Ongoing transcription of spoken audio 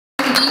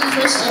DMV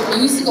Christian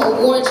Music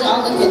Awards.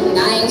 Y'all looking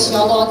nice.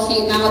 Y'all all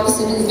came out. This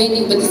is a new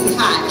venue, but this is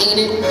hot, ain't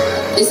it?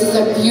 This is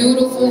a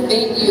beautiful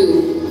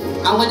venue.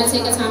 I want to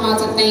take a time out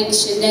to thank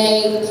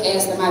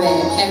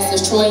Pastor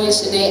Troy and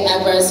Shanae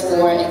Evers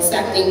for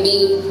accepting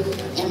me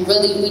and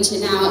really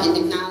reaching out and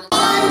acknowledging.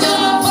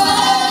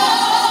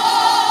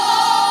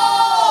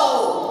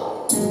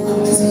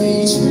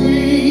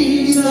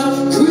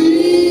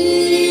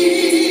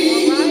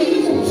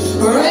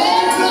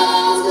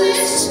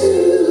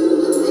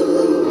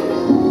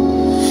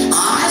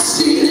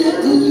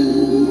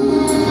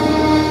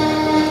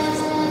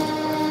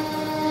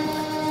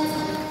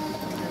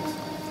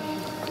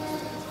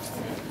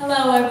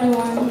 Hello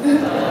everyone.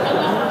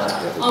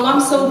 I'm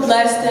so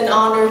blessed and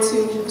honored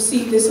to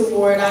receive this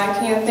award. I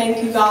can't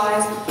thank you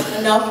guys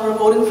enough for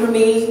voting for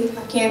me.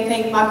 I can't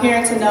thank my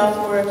parents enough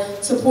for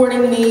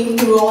supporting me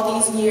through all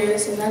these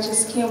years, and I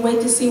just can't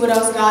wait to see what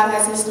else God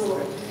has in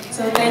store.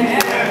 So thank you.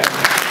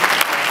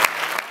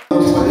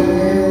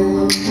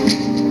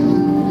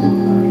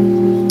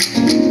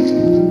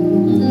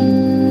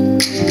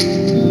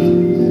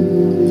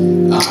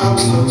 I'm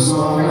so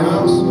sorry,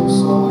 I'm so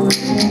sorry.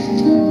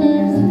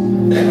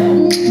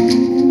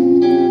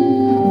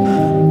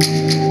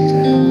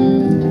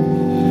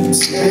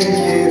 Take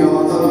it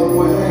all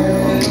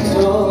away. It's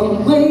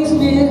always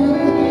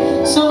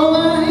near, so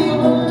I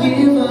won't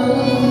give up.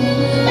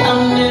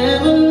 I'll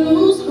never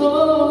lose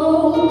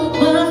hope.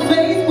 My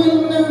faith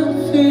will not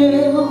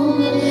fail,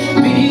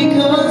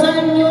 because I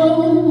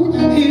know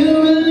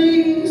He'll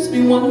release me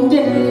one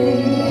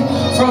day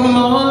from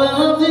all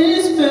of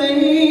this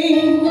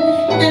pain.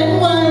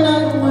 And while I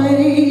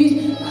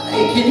wait,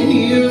 I can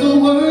hear the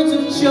words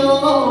of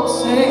Job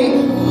say,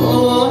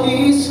 oh,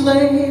 He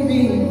slayed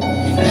me,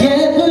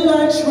 yet will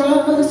I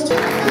trust.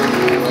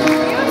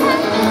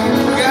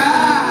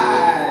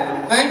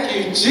 God, thank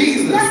you,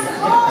 Jesus. That's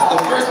the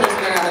first person I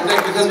gotta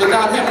thank, because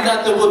without Him,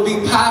 nothing would be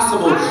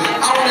possible.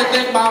 I want to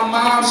thank my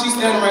mom. She's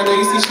standing right there.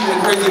 You see, she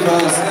went crazy for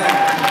us.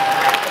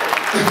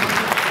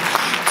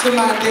 To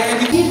my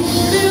daddy. It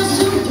feels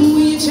to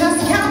we just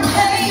can't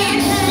pay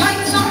it.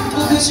 Lights off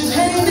because your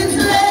payment's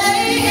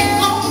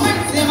late. Go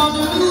crazy or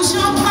to lose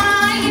your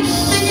mind.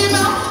 Thinking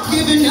about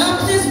giving up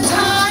this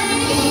time.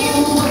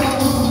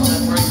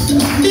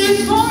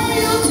 Before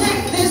you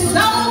take this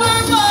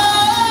overboard,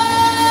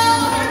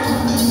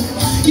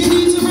 you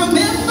need to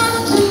remember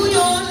who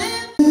you're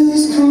living.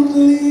 Is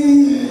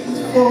complete,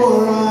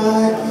 for I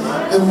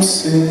am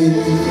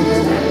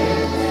saved.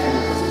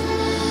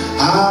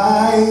 I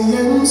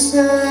am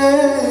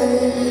saved.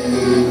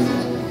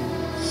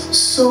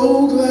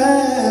 So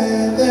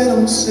glad that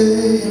I'm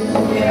saved.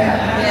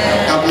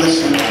 God bless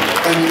you.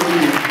 Thank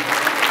you.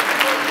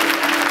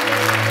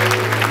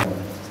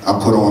 I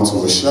put on to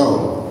a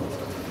show.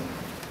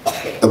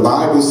 The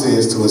Bible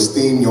says to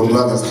esteem your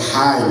brothers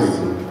highly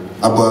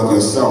above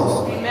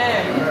yourself.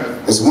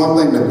 Amen. It's one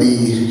thing to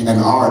be an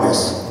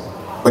artist,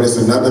 but it's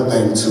another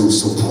thing to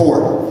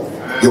support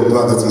your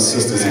brothers and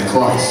sisters in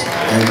Christ.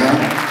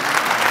 Amen.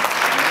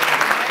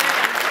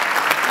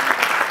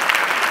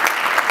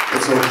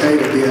 It's okay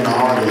to be an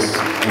artist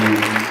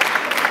and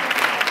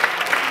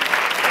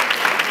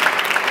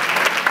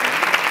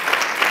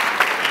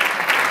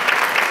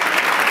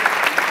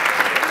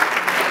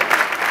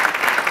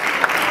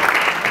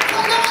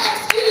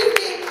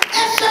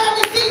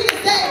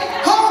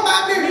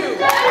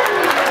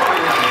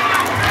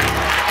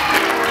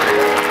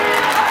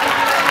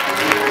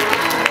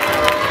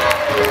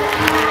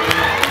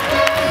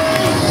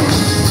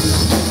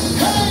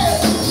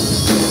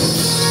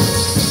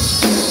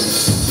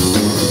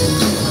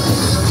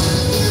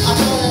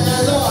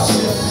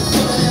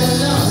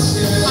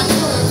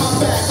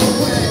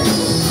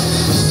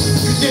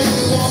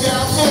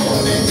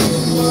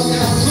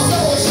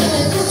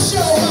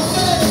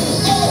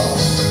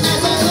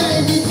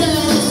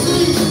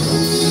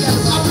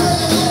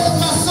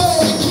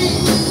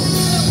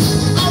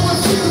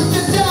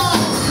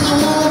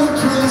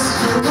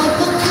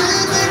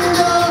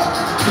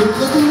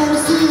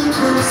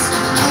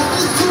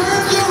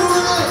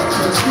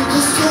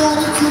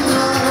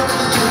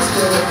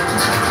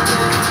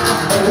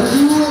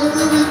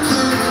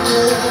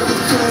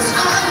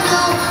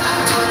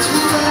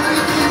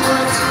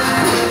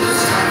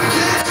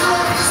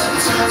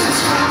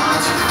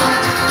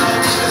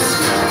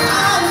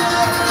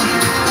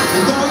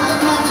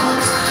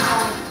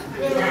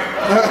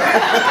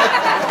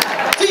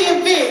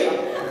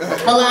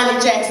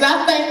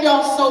I thank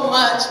y'all so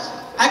much.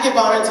 I give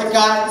honor to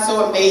God. It's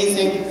so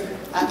amazing.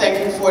 I thank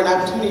Him for an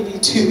opportunity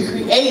to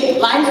create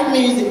life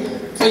music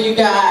for you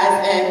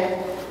guys. And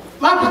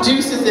my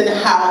producer's in the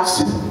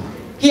house.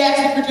 He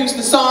actually produced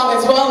the song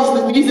as well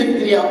as the music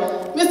video.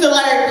 Mr.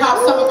 Larry Pop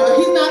Somerville.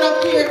 He's not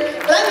up here,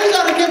 but I need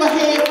y'all to give a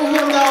hand for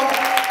him though,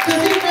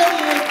 because he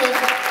really is the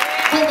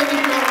women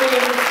in my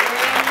ring.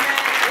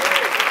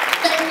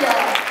 Thank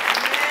y'all.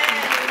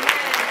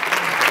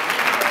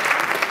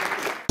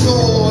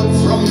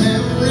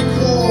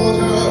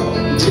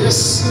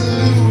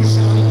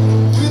 Disillusion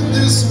with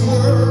this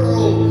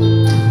world,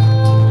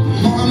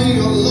 money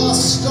or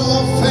lust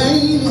or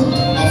fame.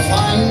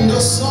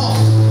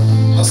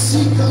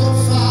 seeker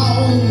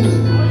found,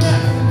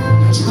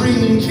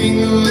 drinking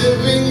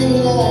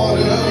living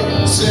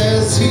water,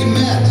 says he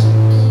met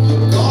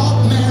the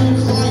God-man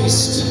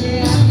Christ,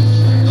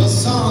 the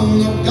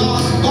Son of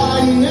God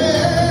by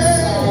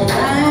name.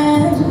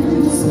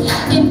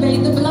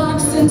 Invade the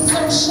blocks in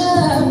search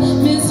of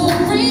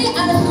misery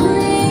and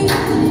grief,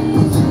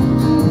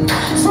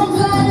 from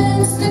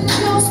violence that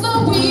kills the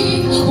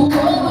weak.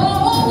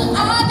 Whoa,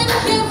 I can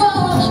hear the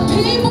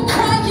people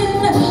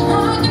crying, I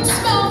can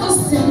smell the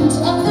scent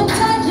of them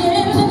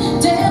dying,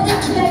 daily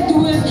plagued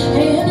with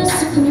inner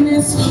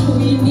sickness.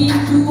 We need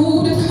you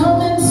to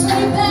come and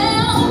save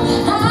them.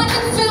 I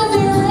can feel the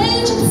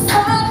rage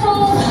inside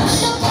from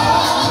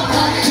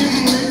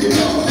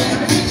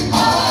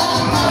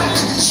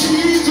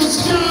Jesus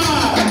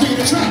died in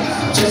a trap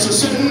just to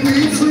set me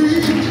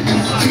free.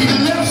 He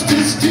left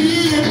his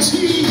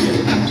deity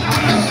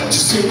to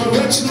save a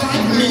wretch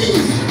like me.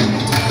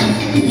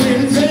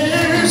 When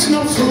there's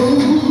no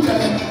food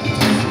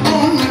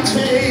on my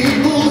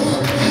table,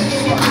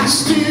 I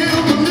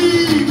still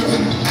believe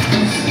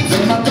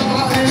that my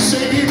God is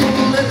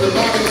able.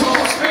 Everybody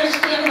calls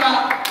Christian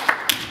rock.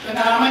 The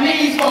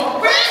nominees for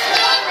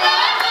Christian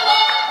rock. The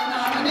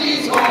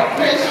nominees for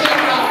Christian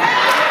rock.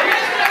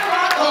 Christian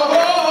rock. Oh,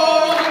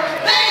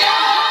 they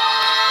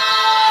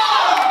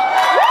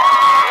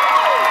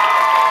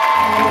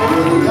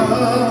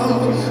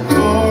love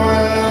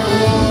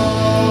forever.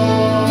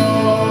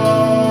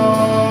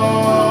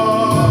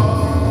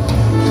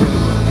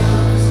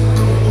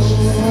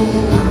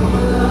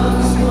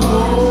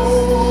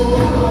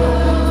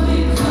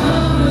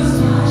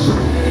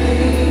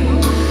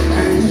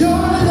 And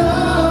your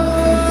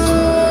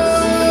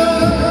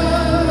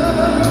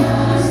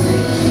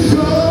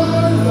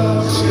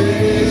love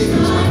changed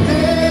my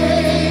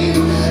name.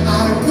 I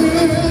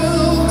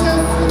will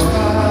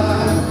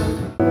testify.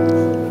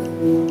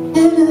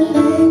 And I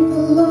thank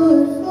the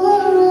Lord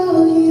for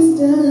all He's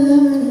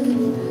done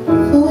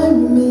for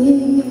me.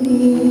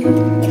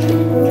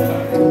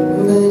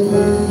 But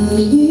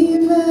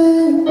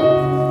even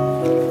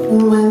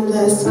when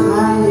the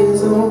sky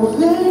is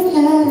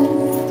overcast,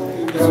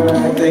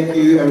 Thank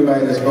you,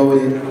 everybody that's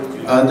voted.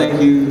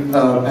 Thank you,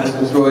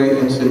 Pastor Troy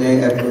and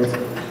Shanae Edwards.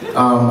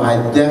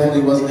 I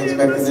definitely wasn't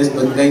expecting this,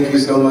 but thank you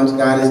so much.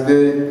 God is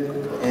good,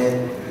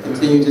 and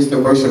continue just to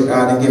worship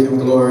God and give Him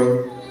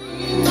glory.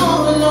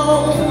 all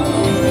alone.